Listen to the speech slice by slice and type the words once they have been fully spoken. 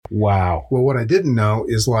Wow. Well, what I didn't know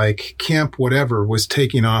is like Camp Whatever was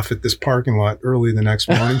taking off at this parking lot early the next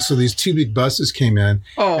morning. So these 2 big buses came in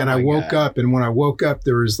and I woke up. And when I woke up,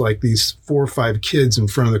 there was like these 4 or 5 kids in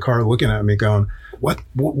front of the car looking at me going,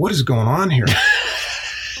 what is going on here?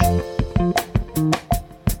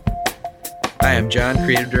 Hi, I'm John,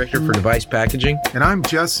 Creative Director for Device Packaging. And I'm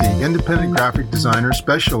Jesse, independent graphic designer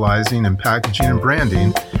specializing in packaging and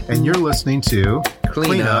branding. And you're listening to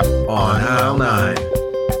Clean Up on Aisle 9.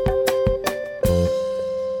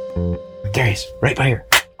 There he is, right by here.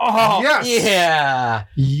 Oh, yes. Yeah.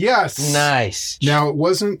 Yes. Nice. Now, it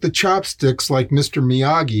wasn't the chopsticks like Mr.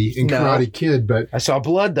 Miyagi in Karate Kid, but I saw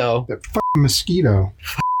blood, though. that fucking mosquito.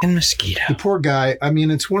 Fucking mosquito. The poor guy. I mean,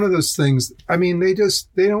 it's one of those things. I mean, they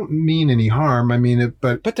don't mean any harm. I mean,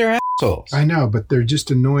 but they're assholes. I know, but they're just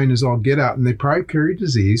annoying as all get out, and they probably carry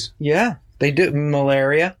disease. Yeah. They do.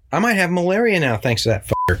 Malaria. I might have malaria now thanks to that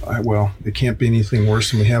fucker. Well, it can't be anything worse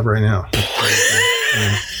than we have right now.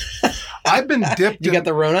 I've been dipped. You got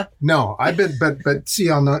the Rona? No, I've been, but see,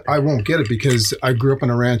 I won't get it because I grew up on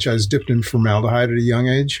a ranch. I was dipped in formaldehyde at a young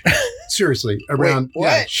age. Seriously, around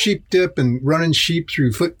sheep dip and running sheep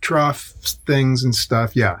through foot trough things and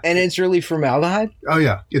stuff. Yeah. And it's really formaldehyde? Oh,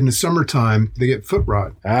 yeah. In the summertime, they get foot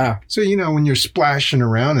rot. Ah. So, when you're splashing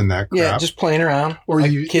around in that crap. Yeah, just playing around. Or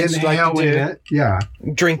like you kids inhaling like to do. it. Yeah.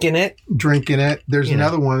 Drinking it. There's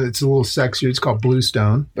another one that's a little sexier. It's called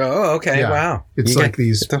Bluestone. Oh, okay. Yeah. Wow. It's like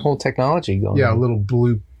these. The whole technology going Yeah, on. little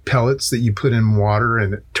blue pellets that you put in water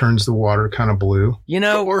and it turns the water kind of blue.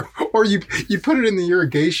 Or you put it in the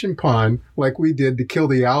irrigation pond like we did to kill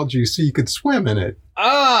the algae so you could swim in it.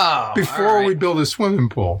 Oh. Before we build a swimming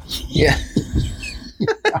pool. Yeah.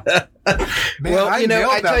 Man, well, I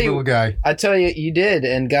tell you, little guy. I tell you, you did,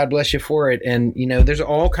 and God bless you for it. And, there's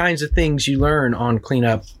all kinds of things you learn on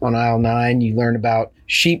Cleanup on Aisle 9. You learn about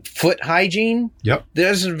sheep foot hygiene. Yep.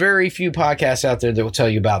 There's very few podcasts out there that will tell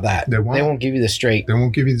you about that. They won't give you the straight. They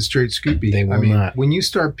won't give you the straight scoopy. They will not. When you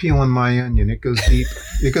start peeling my onion, it goes deep.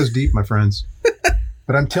 It goes deep, my friends.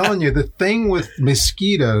 But I'm telling you, the thing with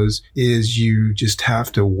mosquitoes is you just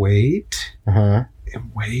have to wait and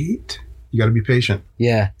wait. You got to be patient.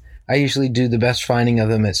 Yeah. I usually do the best finding of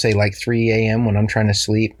them at, say, like 3 a.m. when I'm trying to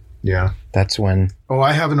sleep. Yeah. That's when. Oh,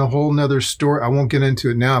 I have a whole nother story. I won't get into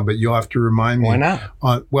it now, but you'll have to remind me. Why not?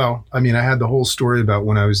 I had the whole story about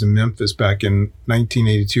when I was in Memphis back in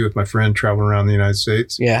 1982 with my friend traveling around the United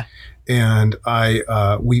States. Yeah. And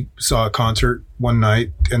we saw a concert one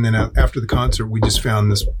night. And then after the concert, we just found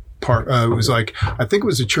this park. It was like, I think it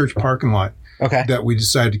was a church parking lot. Okay. That we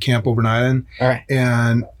decided to camp overnight in. All right.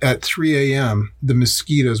 And at 3 a.m., the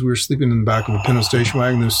mosquitoes, we were sleeping in the back of a Pinto station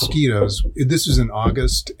wagon. The mosquitoes, this was in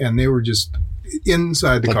August, and they were just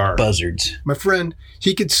inside the like car. Buzzards. My friend,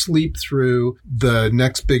 he could sleep through the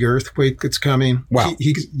next big earthquake that's coming. Wow.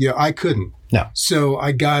 I couldn't. No. So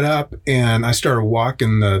I got up and I started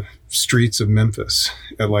walking the streets of Memphis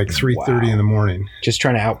at like 3:30 in the morning. Just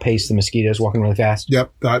trying to outpace the mosquitoes walking really fast.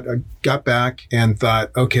 Yep. I got back and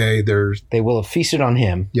thought, okay, they will have feasted on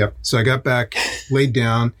him. Yep. So I got back, laid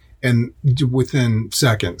down, and within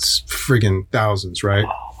seconds, friggin' thousands, right?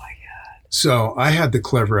 Oh my God. So I had the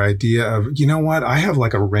clever idea of, you know what? I have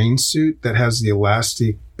like a rain suit that has the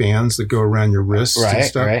elastic bands that go around your wrists and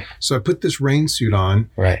stuff. Right. So I put this rain suit on.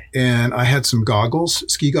 Right. And I had some goggles,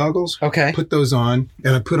 ski goggles. Okay. Put those on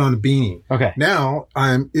and I put on a beanie. Okay. Now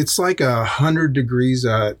it's like 100 degrees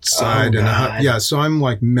outside. So I'm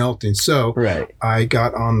like melting. So I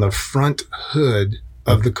got on the front hood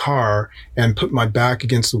of the car and put my back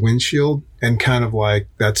against the windshield and kind of like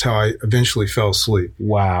that's how I eventually fell asleep.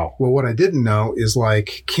 Wow. Well, what I didn't know is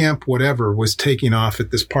like Camp Whatever was taking off at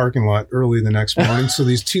this parking lot early the next morning. So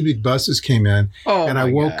these 2 big buses came in and I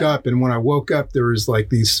woke up, and when I woke up, there was like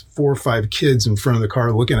these 4 or 5 kids in front of the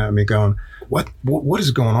car looking at me going, what is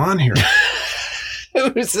going on here?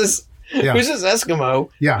 Who's this? Yeah. Who's this Eskimo?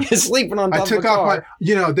 Yeah. He's sleeping on top of the car. I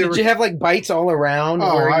took off Did you have like bites all around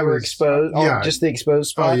where you were exposed? Yeah. Just the exposed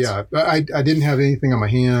spots? Oh, yeah. I didn't have anything on my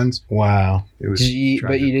hands. Wow. But you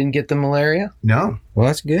didn't get the malaria? No. Well,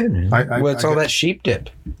 that's good. It's all that sheep dip.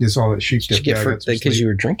 It's all that sheep dip. Because you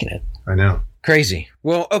were drinking it. I know. Crazy.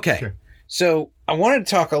 Well, okay. So I wanted to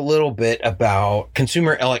talk a little bit about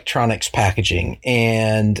consumer electronics packaging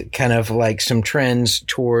and kind of like some trends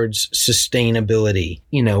towards sustainability.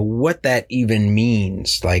 What that even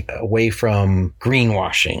means, like away from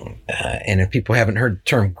greenwashing. And if people haven't heard the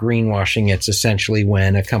term greenwashing, it's essentially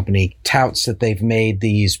when a company touts that they've made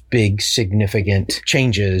these big, significant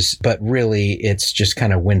changes, but really it's just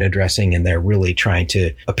kind of window dressing and they're really trying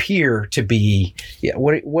to appear to be,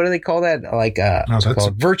 what do they call that? Like, what's it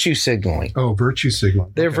called? Virtue signaling. Oh, virtue virtue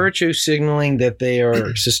signaling. They're virtue signaling that they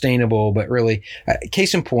are sustainable, but really,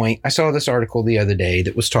 case in point, I saw this article the other day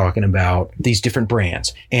that was talking about these different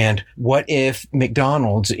brands. And what if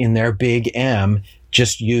McDonald's in their big M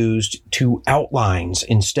just used 2 outlines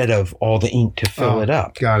instead of all the ink to fill it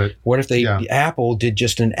up? Got it. What if Apple did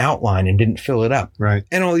just an outline and didn't fill it up? Right.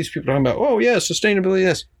 And all these people talking about, oh yeah, sustainability,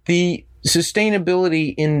 this. The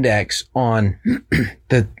sustainability index on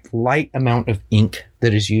the light amount of ink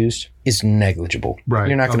that is used is negligible. Right.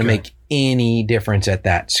 You're not going to make any difference at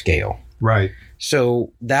that scale. Right.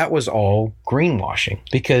 So that was all greenwashing,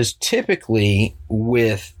 because typically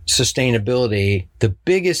with sustainability, the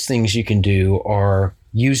biggest things you can do are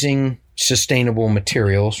using sustainable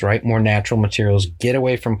materials, right? More natural materials, get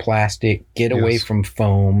away from plastic, get away from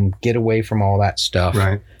foam, get away from all that stuff.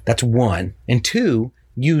 Right. That's one. And two,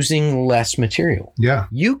 using less material. Yeah.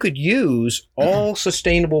 You could use all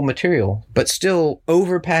sustainable material, but still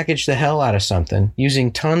overpackage the hell out of something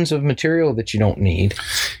using tons of material that you don't need.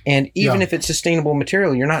 And even if it's sustainable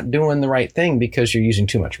material, you're not doing the right thing because you're using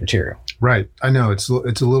too much material. Right. I know it's a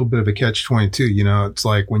little bit of a catch-22. You know, it's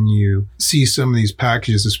like when you see some of these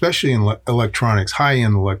packages, especially in electronics,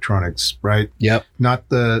 high-end electronics, right? Yep. Not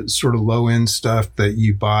the sort of low-end stuff that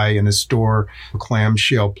you buy in a store,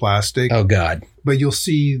 clamshell plastic. Oh, God. But you'll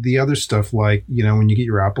see the other stuff, like, you know, when you get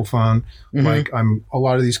your Apple phone, like a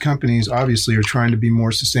lot of these companies obviously are trying to be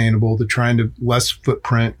more sustainable. They're trying to less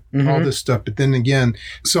footprint, all this stuff. But then again,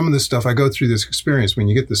 some of this stuff, I go through this experience when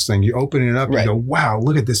you get this thing, you open it up and you go, wow,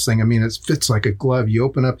 look at this thing. I mean, it fits like a glove. You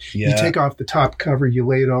open up, you take off the top cover, you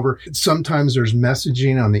lay it over. Sometimes there's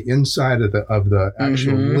messaging on the inside of the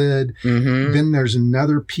actual lid. Then there's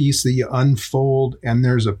another piece that you unfold, and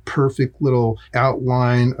there's a perfect little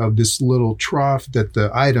outline of this little trough that the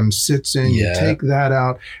item sits in. You take that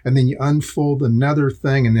out, and then you unfold another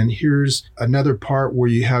thing, and then here's another part where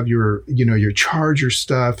you have your, you know, your charger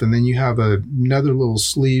stuff, and then you have another little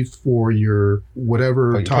sleeve for your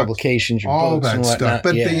whatever, your publications, your all books that and stuff.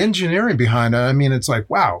 But the engineering behind it, I mean, it's like,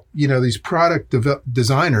 wow, you know, these product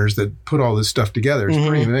designers that put all this stuff together is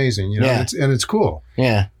pretty amazing, you know, and it's cool.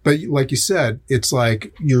 Yeah. But like you said, it's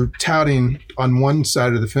like you're touting on one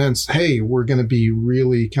side of the fence, hey, we're going to be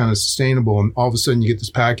really kind of sustainable. And all of a sudden you get this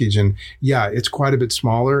package and it's quite a bit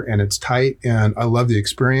smaller and it's tight and I love the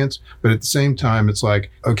experience. But at the same time, it's like,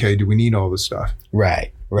 okay, do we need all this stuff?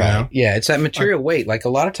 Right. Right. You know? Yeah. It's that material weight. Like a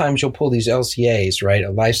lot of times you'll pull these LCAs, right? A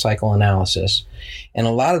life cycle analysis. And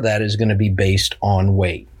a lot of that is going to be based on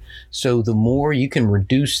weight. So the more you can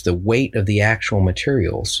reduce the weight of the actual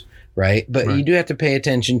materials, right? But you do have to pay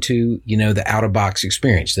attention to, you know, the out-of-box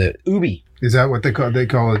experience, the UBI. Is that what they call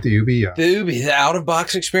it? The UBI? Yeah. The UBI, the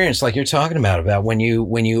out-of-box experience, like you're talking about when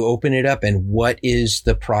you open it up and what is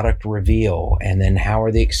the product reveal, and then how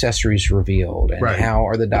are the accessories revealed, and how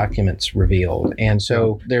are the documents revealed. And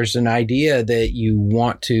so there's an idea that you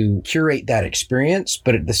want to curate that experience,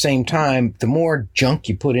 but at the same time, the more junk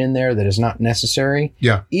you put in there that is not necessary,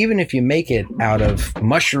 even if you make it out of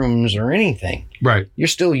mushrooms or anything, you're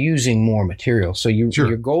still using more material. So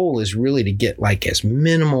your goal is really to get like as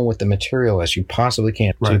minimal with the material as you possibly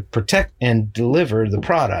can to protect and deliver the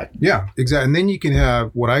product. Yeah, exactly. And then you can have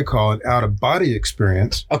what I call an out-of-body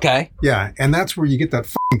experience. Okay. Yeah, and that's where you get that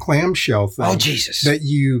fucking clamshell thing. Oh, Jesus. That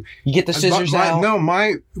you get the scissors out? No,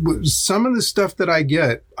 some of the stuff that I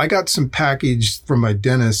get, I got some packaged from my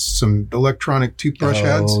dentist, some electronic toothbrush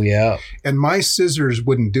heads. Oh, yeah. And my scissors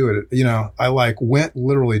wouldn't do it. You know, I went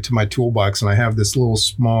literally to my toolbox and I have this little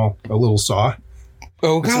saw.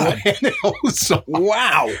 Oh, God.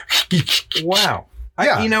 Wow. Wow.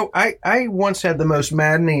 Yeah. I once had the most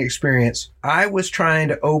maddening experience. I was trying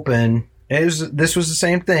to open, this was the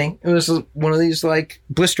same thing. It was one of these like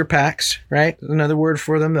blister packs, right? Another word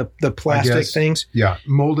for them, the plastic things. Yeah.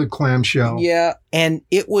 Molded clamshell. Yeah. And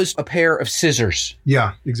it was a pair of scissors.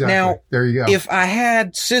 Yeah, exactly. Now, there you go. If I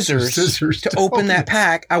had scissors to open that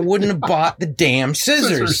pack, I wouldn't have bought the damn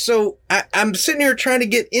scissors. So I'm sitting here trying to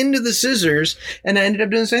get into the scissors, and I ended up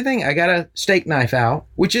doing the same thing. I got a steak knife out,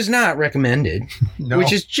 which is not recommended,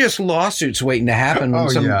 which is just lawsuits waiting to happen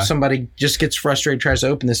when somebody just gets frustrated, tries to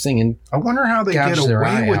open this thing, and I wonder how they get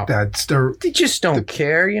away with that. They just don't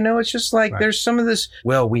care. You know, it's just like there's some of this,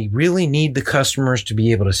 well, we really need the customers to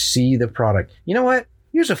be able to see the product. You know what?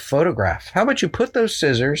 Use a photograph. How about you put those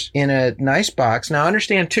scissors in a nice box? Now,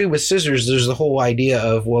 understand, too, with scissors, there's the whole idea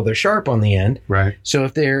of, well, they're sharp on the end. Right. So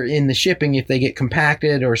if they're in the shipping, if they get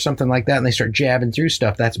compacted or something like that and they start jabbing through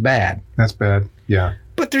stuff, that's bad. That's bad. Yeah.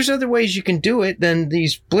 But there's other ways you can do it than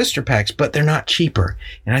these blister packs, but they're not cheaper.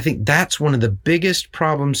 And I think that's one of the biggest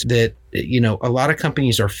problems that, you know, a lot of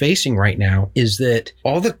companies are facing right now is that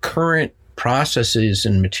all the current processes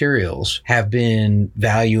and materials have been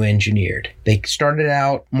value engineered. They started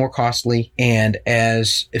out more costly, and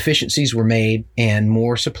as efficiencies were made and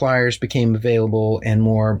more suppliers became available and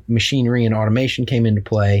more machinery and automation came into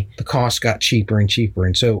play, the costs got cheaper and cheaper.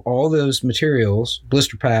 And so all those materials,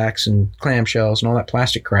 blister packs and clamshells and all that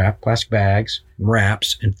plastic crap, plastic bags, and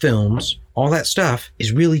wraps and films, all that stuff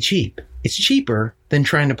is really cheap. It's cheaper than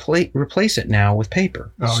trying to replace it now with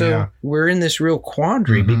paper. We're in this real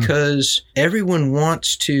quandary because everyone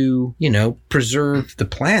wants to, preserve the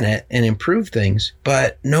planet and improve things,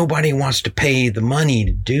 but nobody wants to pay the money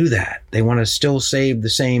to do that. They want to still save the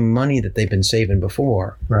same money that they've been saving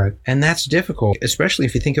before. Right. And that's difficult, especially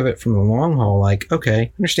if you think of it from the long haul. Like, okay,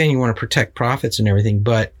 I understand you want to protect profits and everything,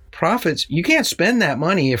 but profits, you can't spend that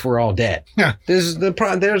money if we're all dead. Yeah.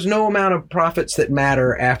 There's no amount of profits that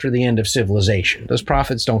matter after the end of civilization. Those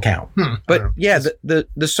profits don't count. But yeah, the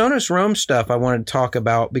Sonos Roam stuff I wanted to talk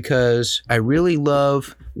about because I really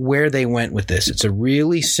love where they went with this. It's a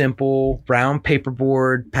really simple brown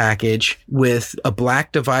paperboard package with a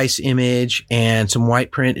black device image and some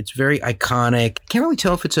white print. It's very iconic. Can't really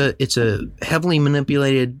tell if it's a heavily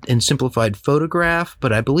manipulated and simplified photograph,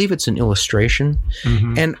 but I believe it's an illustration.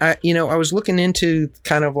 And I was looking into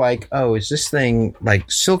kind of like, oh, is this thing like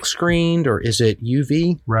silk screened or is it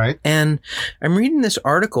UV? Right. And I'm reading this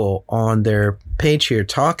article on their page here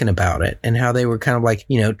talking about it and how they were kind of like,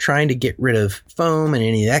 trying to get rid of foam and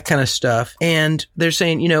any of that kind of stuff. And they're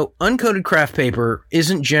saying, uncoated craft paper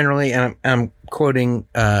isn't generally, and I'm quoting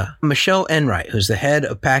Michelle Enright, who's the head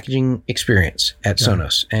of packaging experience at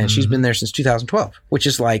Sonos. And she's been there since 2012, which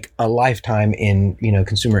is like a lifetime in,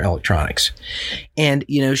 consumer electronics. And,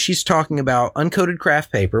 she's talking about uncoated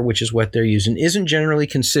craft paper, which is what they're using, isn't generally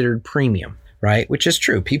considered premium. Right? Which is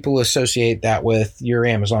true. People associate that with your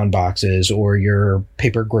Amazon boxes or your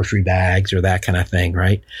paper grocery bags or that kind of thing,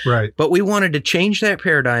 right? Right. But we wanted to change that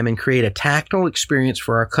paradigm and create a tactile experience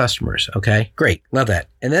for our customers. Okay? Great. Love that.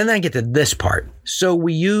 And then I get to this part. So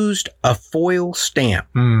we used a foil stamp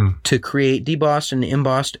to create debossed and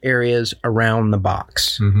embossed areas around the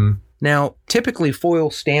box. Now, typically foil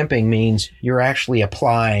stamping means you're actually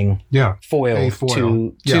applying foil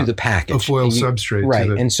to the package. A foil substrate. Right.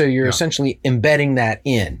 And so you're essentially embedding that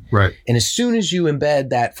in. Right. And as soon as you embed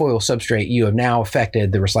that foil substrate, you have now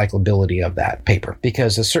affected the recyclability of that paper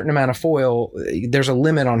because a certain amount of foil, there's a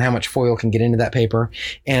limit on how much foil can get into that paper.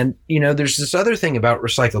 And, there's this other thing about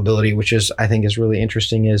recyclability, which I think is really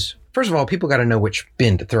interesting is, first of all, people got to know which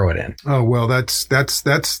bin to throw it in. Oh, well, that's the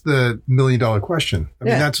 $1 million question. I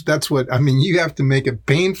mean, that's what, you have to make it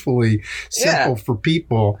painfully simple for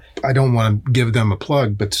people. I don't want to give them a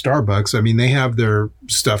plug, but Starbucks, they have their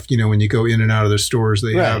stuff, when you go in and out of their stores,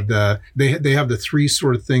 they have they have the three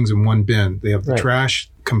sort of things in one bin. They have the trash,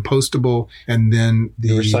 compostable, and then the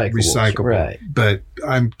recyclable. Right. But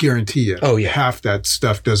I guarantee you, half that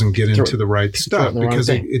stuff doesn't get into the right stuff because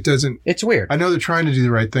it doesn't. It's weird. I know they're trying to do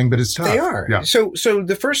the right thing, but it's tough. They are. Yeah. So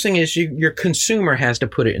the first thing is your consumer has to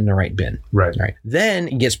put it in the right bin. Right. Then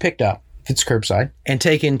it gets picked up, if it's curbside, and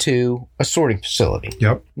taken to a sorting facility.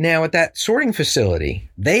 Yep. Now, at that sorting facility,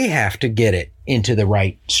 they have to get it into the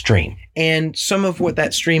right stream. And some of what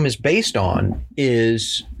that stream is based on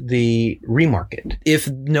is the remarket. If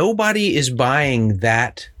nobody is buying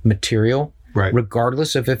that material,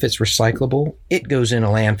 regardless of if it's recyclable, it goes in a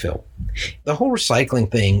landfill. The whole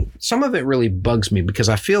recycling thing, some of it really bugs me because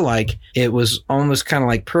I feel like it was almost kind of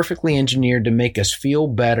like perfectly engineered to make us feel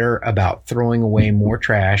better about throwing away more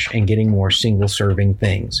trash and getting more single serving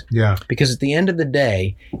things. Yeah. Because at the end of the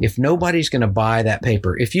day, if nobody's going to buy that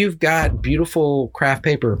paper, if you've got beautiful craft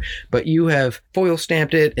paper, but you have foil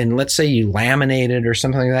stamped it and let's say you laminate it or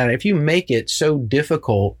something like that, if you make it so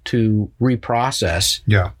difficult to reprocess,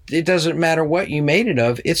 it doesn't matter what you made it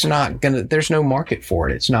of. It's not going to, there's no market for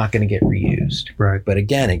it. It's not going to get reused. Right. But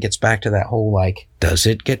again, it gets back to that whole, like, does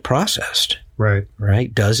it get processed? Right.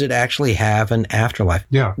 Right. Does it actually have an afterlife?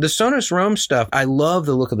 Yeah. The Sonos Roam stuff, I love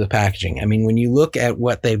the look of the packaging. When you look at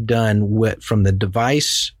what they've done from the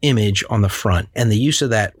device image on the front and the use of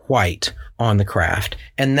that white on the craft.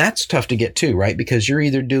 And that's tough to get too, right? Because you're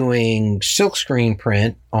either doing silkscreen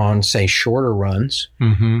print on, say, shorter runs,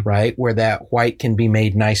 right? Where that white can be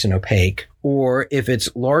made nice and opaque. Or if it's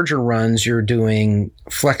larger runs, you're doing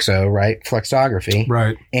flexo, right? Flexography.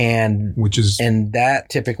 Right. And that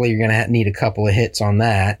typically you're going to need a couple of hits on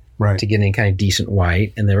that. Right. To get any kind of decent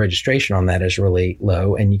white, and the registration on that is really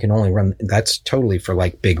low, and you can only run, that's totally for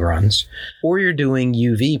like big runs. Or you're doing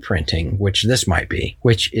UV printing, which this might be,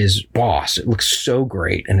 which is boss. It looks so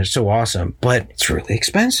great and it's so awesome, but it's really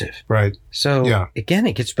expensive. Right. So again,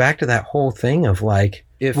 it gets back to that whole thing of like,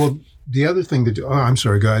 the other thing that, I'm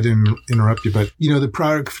sorry, go ahead, I didn't interrupt you, but the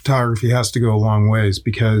product photography has to go a long ways,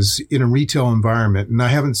 because in a retail environment, and I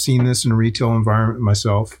haven't seen this in a retail environment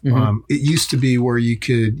myself, it used to be where you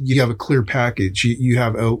have a clear package, you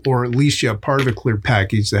have or at least you have part of a clear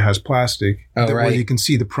package that has plastic where you can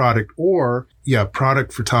see the product, or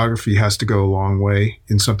product photography has to go a long way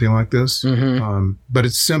in something like this. But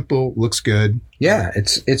it's simple, looks good. Yeah,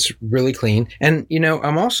 it's really clean. And,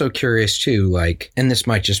 I'm also curious too, like, and this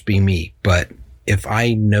might just be me, but if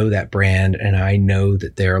I know that brand and I know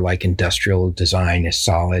that their like industrial design is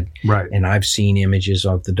solid, right, and I've seen images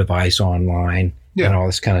of the device online and all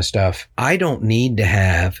this kind of stuff, I don't need to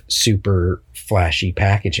have super flashy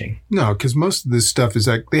packaging. No, because most of this stuff is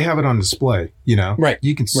like they have it on display, Right.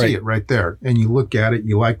 You can see it right there, and you look at it,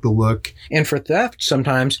 you like the look. And for theft,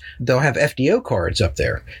 sometimes they'll have FDO cards up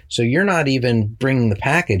there. So you're not even bringing the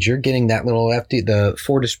package. You're getting that little the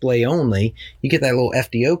for display only. You get that little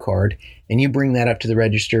FDO card, and you bring that up to the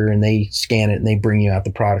register, and they scan it, and they bring you out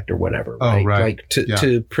the product or whatever. Right? Oh, right. Like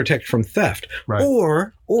to protect from theft. Right.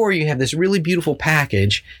 Or you have this really beautiful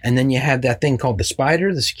package, and then you have that thing called the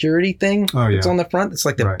spider, the security thing. It's on the front. It's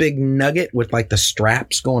like the big nugget with like the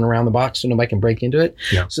straps going around the box so nobody can break into it.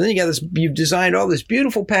 Yeah. So then you've designed all this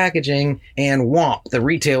beautiful packaging, and whomp, the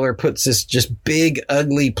retailer puts this just big,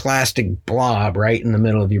 ugly plastic blob right in the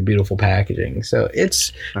middle of your beautiful packaging. So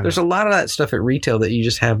there's a lot of that stuff at retail that you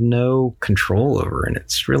just have no control over, and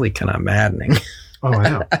it's really kind of maddening. Oh, I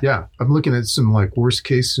know. Yeah. I'm looking at some like worst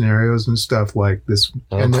case scenarios and stuff like this.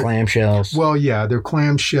 And clamshells. Well, yeah, they're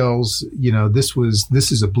clamshells.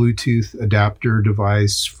 This is a Bluetooth adapter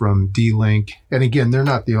device from D-Link. And again, they're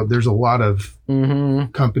not there's a lot of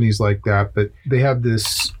companies like that, but they have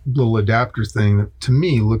this little adapter thing that to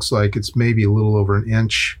me looks like it's maybe a little over an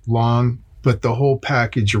inch long. But the whole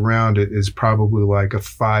package around it is probably like a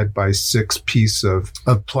 5x6 piece of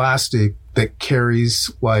plastic that carries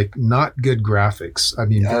like not good graphics. I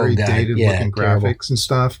mean, very dated looking graphics and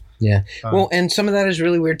stuff. Yeah. Well, and some of that is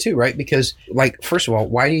really weird too, right? Because like, first of all,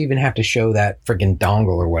 why do you even have to show that freaking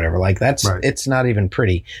dongle or whatever? Like it's not even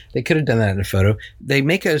pretty. They could have done that in a photo. They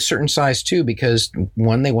make a certain size too, because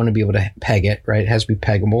one, they want to be able to peg it, right? It has to be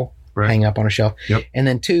peggable. Right. Hang up on a shelf. Yep. And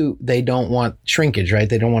then two, they don't want shrinkage, right?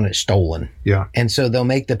 They don't want it stolen. Yeah. And so they'll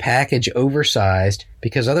make the package oversized,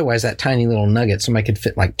 because otherwise that tiny little nugget, somebody could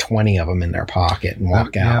fit like 20 of them in their pocket and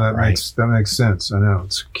walk out. Yeah, that makes sense. I know.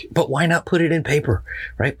 But why not put it in paper,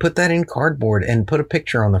 right? Put that in cardboard and put a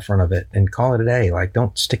picture on the front of it and call it a day. Like,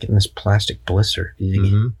 don't stick it in this plastic blister.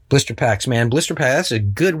 Blister packs, man. Blister packs, that's a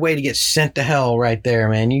good way to get sent to hell right there,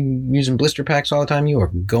 man. You using blister packs all the time, you are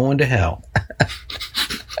going to hell.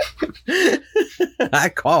 I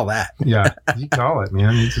call that. Yeah, you call it,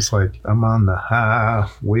 man. It's just like, I'm on the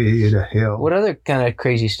highway to hell. What other kind of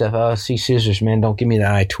crazy stuff? Oh, see scissors, man. Don't give me the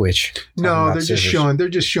eye twitch. No, they're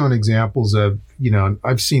just showing examples of,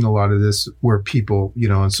 I've seen a lot of this where people,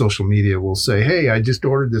 on social media will say, hey, I just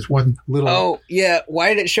ordered this one little. Oh, yeah.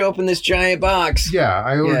 Why did it show up in this giant box? Yeah.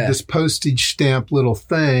 I ordered this postage stamp little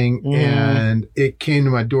thing and it came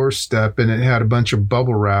to my doorstep and it had a bunch of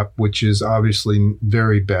bubble wrap, which is obviously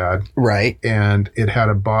very bad. Right. And it had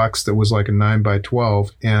a box that was like a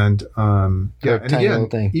 9x12. And, and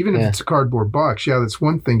again, even if it's a cardboard box, that's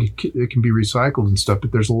one thing. It can be recycled and stuff,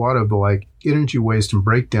 but there's a lot of like energy waste and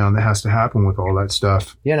breakdown that has to happen with all that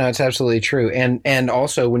stuff. Yeah, no, it's absolutely true. And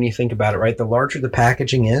also when you think about it, right, the larger the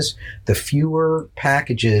packaging is, the fewer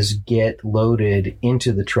packages get loaded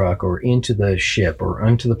into the truck or into the ship or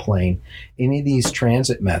onto the plane, any of these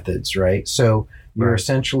transit methods, right? So you're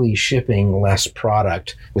essentially shipping less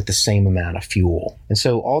product with the same amount of fuel. And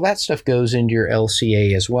so all that stuff goes into your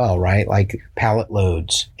LCA as well, right? Like pallet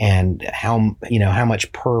loads and how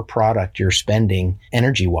much per product you're spending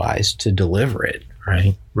energy-wise to deliver it,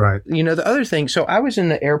 right? Right. The other thing, so I was in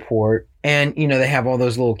the airport and, they have all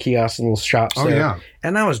those little kiosks, little shops there. Yeah.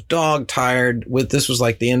 And I was dog tired this was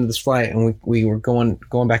like the end of this flight and we were going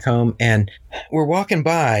back home and we're walking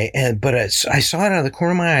by but I saw it out of the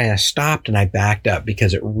corner of my eye and I stopped and I backed up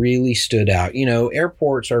because it really stood out.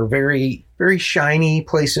 Airports are very, very shiny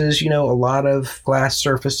places, a lot of glass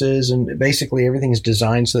surfaces and basically everything is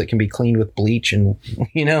designed so that it can be cleaned with bleach and,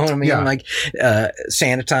 you know what I mean? Yeah. Like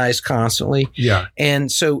sanitized constantly. Yeah.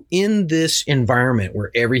 And so in this environment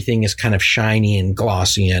where everything is kind of shiny and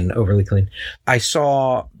glossy and overly clean, I saw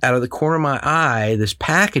out of the corner of my eye this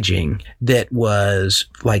packaging that was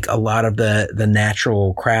like a lot of the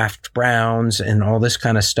natural craft browns and all this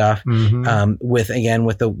kind of stuff with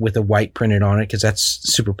the white printed on it because that's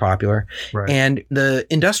super popular. Right. And the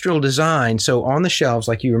industrial design, so on the shelves,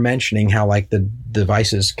 like you were mentioning, how like the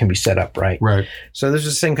devices can be set up, right? Right. So there's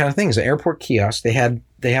the same kind of things. The airport kiosk, they had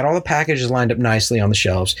they had all the packages lined up nicely on the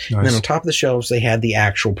shelves. Nice. And then on top of the shelves, they had the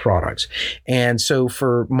actual products. And so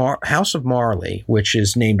for House of Marley, which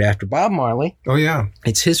is named after Bob Marley. Oh, yeah.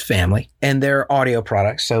 It's his family and their audio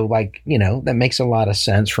products. So like, you know, that makes a lot of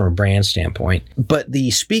sense from a brand standpoint. But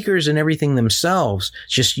the speakers and everything themselves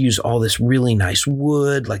just use all this really nice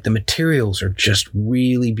wood. Like the materials are just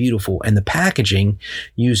really beautiful. And the packaging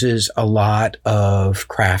uses a lot of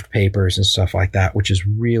craft papers and stuff like that, which is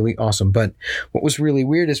really awesome. But what was really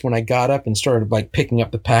weird is when I got up and started like picking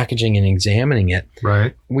up the packaging and examining it,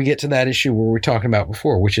 right? We get to that issue where we were talking about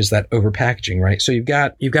before, which is that over packaging, right? So you've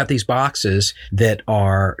got these boxes that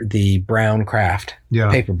are the brown craft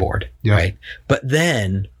paperboard, right? But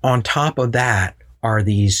then on top of that are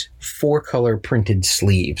these 4-color printed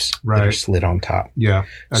sleeves that are slid on top. Yeah,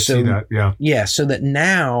 I see that. Yeah. Yeah, so that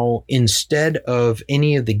now instead of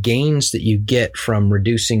any of the gains that you get from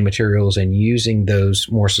reducing materials and using those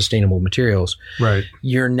more sustainable materials, right,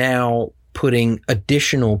 you're now putting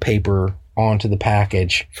additional paper onto the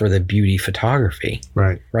package for the beauty photography.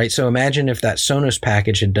 Right. Right. So imagine if that Sonos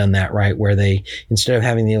package had done that, right, where they, instead of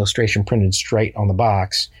having the illustration printed straight on the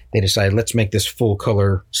box, they decided, let's make this full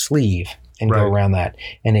color sleeve and go around that.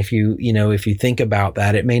 And if you think about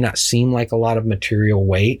that, it may not seem like a lot of material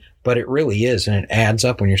weight, but it really is. And it adds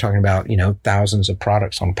up when you're talking about, thousands of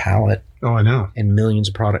products on a pallet. Oh, I know. And millions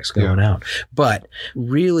of products going out. But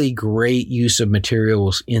really great use of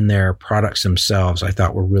materials in their products themselves, I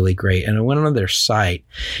thought were really great. And I went on their site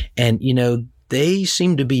and, they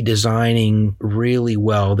seem to be designing really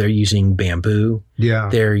well. They're using bamboo. Yeah.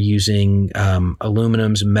 They're using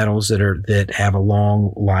aluminums and metals that have a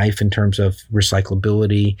long life in terms of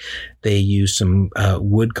recyclability. They use some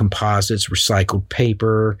wood composites, recycled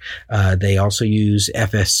paper. They also use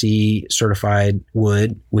FSC certified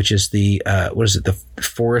wood, which is the the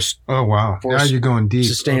forest. Oh wow! Now you're going deep.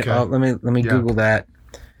 Okay. Let me Google that.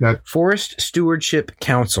 Forest Stewardship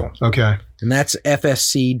Council. Okay. And that's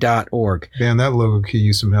fsc.org. Man, that logo could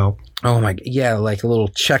use some help. Oh my, yeah, like a little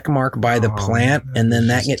check mark by the plant, and then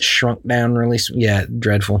that gets shrunk down really. Yeah,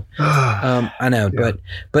 dreadful. I know,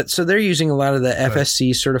 but so they're using a lot of the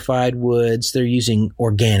FSC certified woods. They're using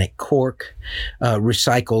organic cork,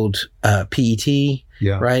 recycled PET.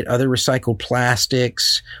 Yeah. Right. Other recycled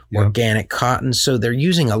plastics, organic cotton. So they're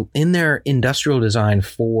using in their industrial design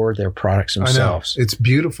for their products themselves. I know. It's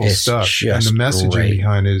beautiful stuff. And the messaging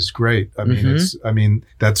behind it is great. I mean,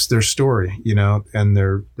 that's their story, and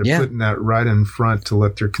they're putting that right in front to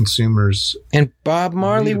let their consumers. And Bob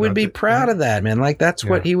Marley would be proud of that, man. Like that's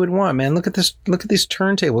what he would want, man. Look at this. Look at these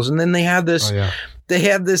turntables. And then they have this. Oh, yeah. They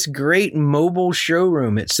have this great mobile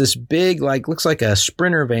showroom. It's this big, looks like a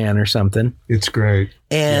Sprinter van or something. It's great.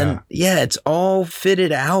 And it's all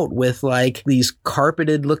fitted out with these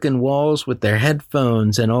carpeted looking walls with their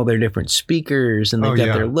headphones and all their different speakers. And they've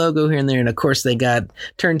got their logo here and there. And of course they got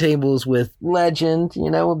turntables with Legend,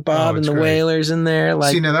 with Bob and the Wailers in there.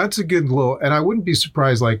 See, now that's a good little, and I wouldn't be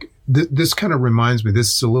surprised, this kind of reminds me,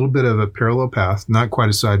 this is a little bit of a parallel path, not quite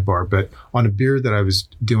a sidebar, but on a beer that I was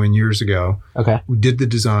doing years ago. Okay. We did the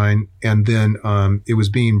design, and then it was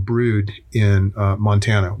being brewed in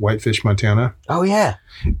Montana, Whitefish, Montana. Oh, yeah.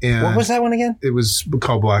 And what was that one again? It was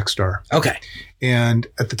called Black Star. Okay. And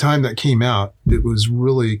at the time that came out, it was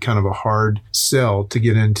really kind of a hard sell to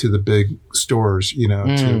get into the big stores,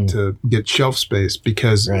 to get shelf space,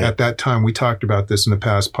 because at that time, we talked about this in a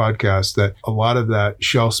past podcast, that a lot of that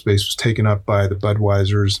shelf space was taken up by the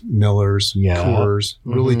Budweisers, Millers, Coors.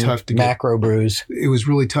 Really tough to get. Macro brews. It was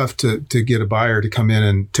really tough to get a buyer to come in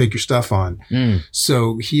and take your stuff on.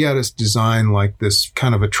 So he had us design this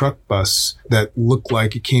kind of a truck bus that looked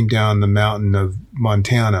like it came down the mountain of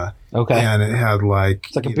Montana. Okay. And it had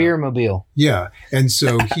it's like a beer mobile. Yeah. And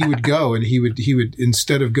so he would go and he would,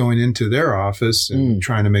 instead of going into their office and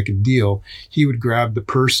trying to make a deal, he would grab the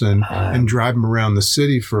person and drive them around the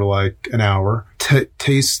city for an hour,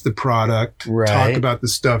 taste the product, talk about the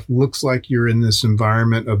stuff. Looks like you're in this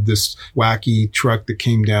environment of this wacky truck that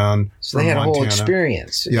came down so from they had Montana. A whole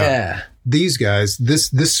experience. Yeah. These guys, this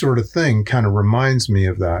sort of thing kind of reminds me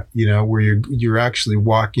of that, where you're actually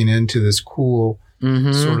walking into this cool,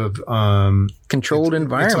 sort of controlled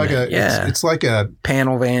environment. It's like a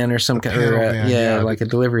panel van or some kind of like a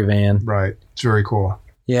delivery van. Right. It's very cool.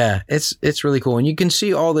 Yeah, it's really cool. And you can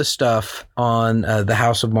see all this stuff on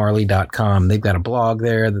thehouseofmarley.com. They've got a blog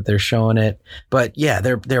there that they're showing it. But yeah,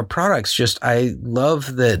 their products I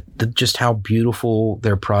love just how beautiful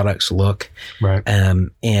their products look. Right.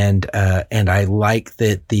 And I like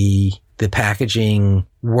that the packaging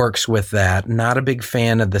works with that. Not a big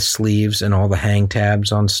fan of the sleeves and all the hang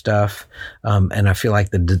tabs on stuff. And I feel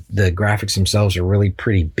like the graphics themselves are really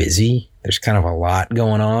pretty busy. there's kind of a lot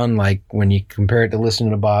going on. Like when you compare it to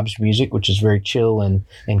listening to Bob's music, which is very chill and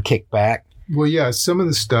kick back. Well, yeah, some of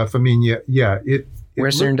the stuff, I mean,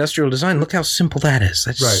 whereas their industrial design, look how simple that is.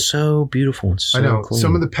 That's right. So beautiful and so I know. Clean.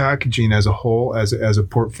 Some of the packaging as a whole, as a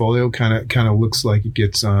portfolio, kind of looks like it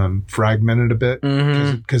gets fragmented a bit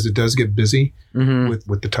because it does get busy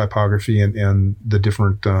with the typography and the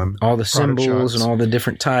different all the symbols shots. And all the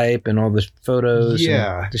different type and all the photos.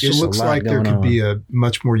 Yeah, it looks like there could be a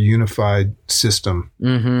much more unified system.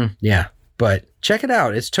 Yeah. But check it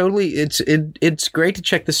out. It's totally, it's great to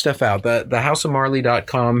check this stuff out. The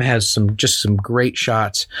houseofmarley.com has some great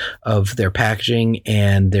shots of their packaging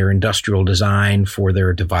and their industrial design for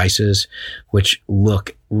their devices, which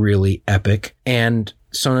look really epic. And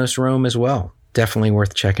Sonos Roam as well. Definitely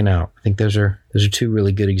worth checking out. I think those are two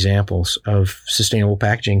really good examples of sustainable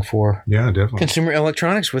packaging for consumer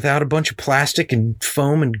electronics without a bunch of plastic and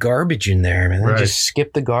foam and garbage in there. Man, right. Just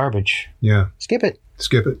skip the garbage. Yeah. Skip it.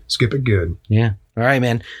 Skip it good. Yeah. All right,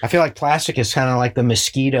 man. I feel like plastic is kind of like the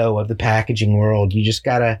mosquito of the packaging world. You just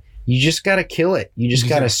gotta kill it. You just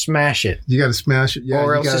gotta smash it. You gotta smash it, yeah.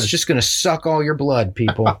 Or else it's just gonna suck all your blood,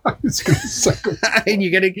 people. It's gonna suck. And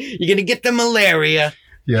you're gonna get the malaria.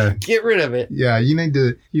 Yeah. Get rid of it. Yeah, you need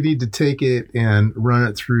to take it and run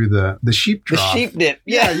it through the sheep trough. The sheep dip.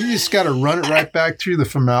 Yeah, you just got to run it right back through the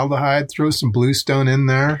formaldehyde, throw some Bluestone in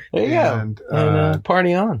there. There you go. And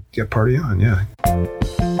party on. Yeah, party on, yeah.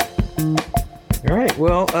 All right.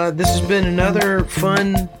 Well, this has been another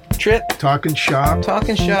fun trip. Talking shop.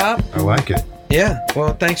 I like it. Yeah.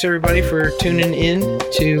 Well, thanks everybody for tuning in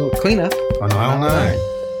to Cleanup on Aisle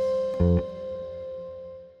 9.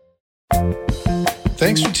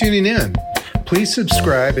 Thanks for tuning in. Please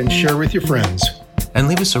subscribe and share with your friends. And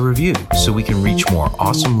leave us a review so we can reach more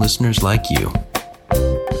awesome listeners like you.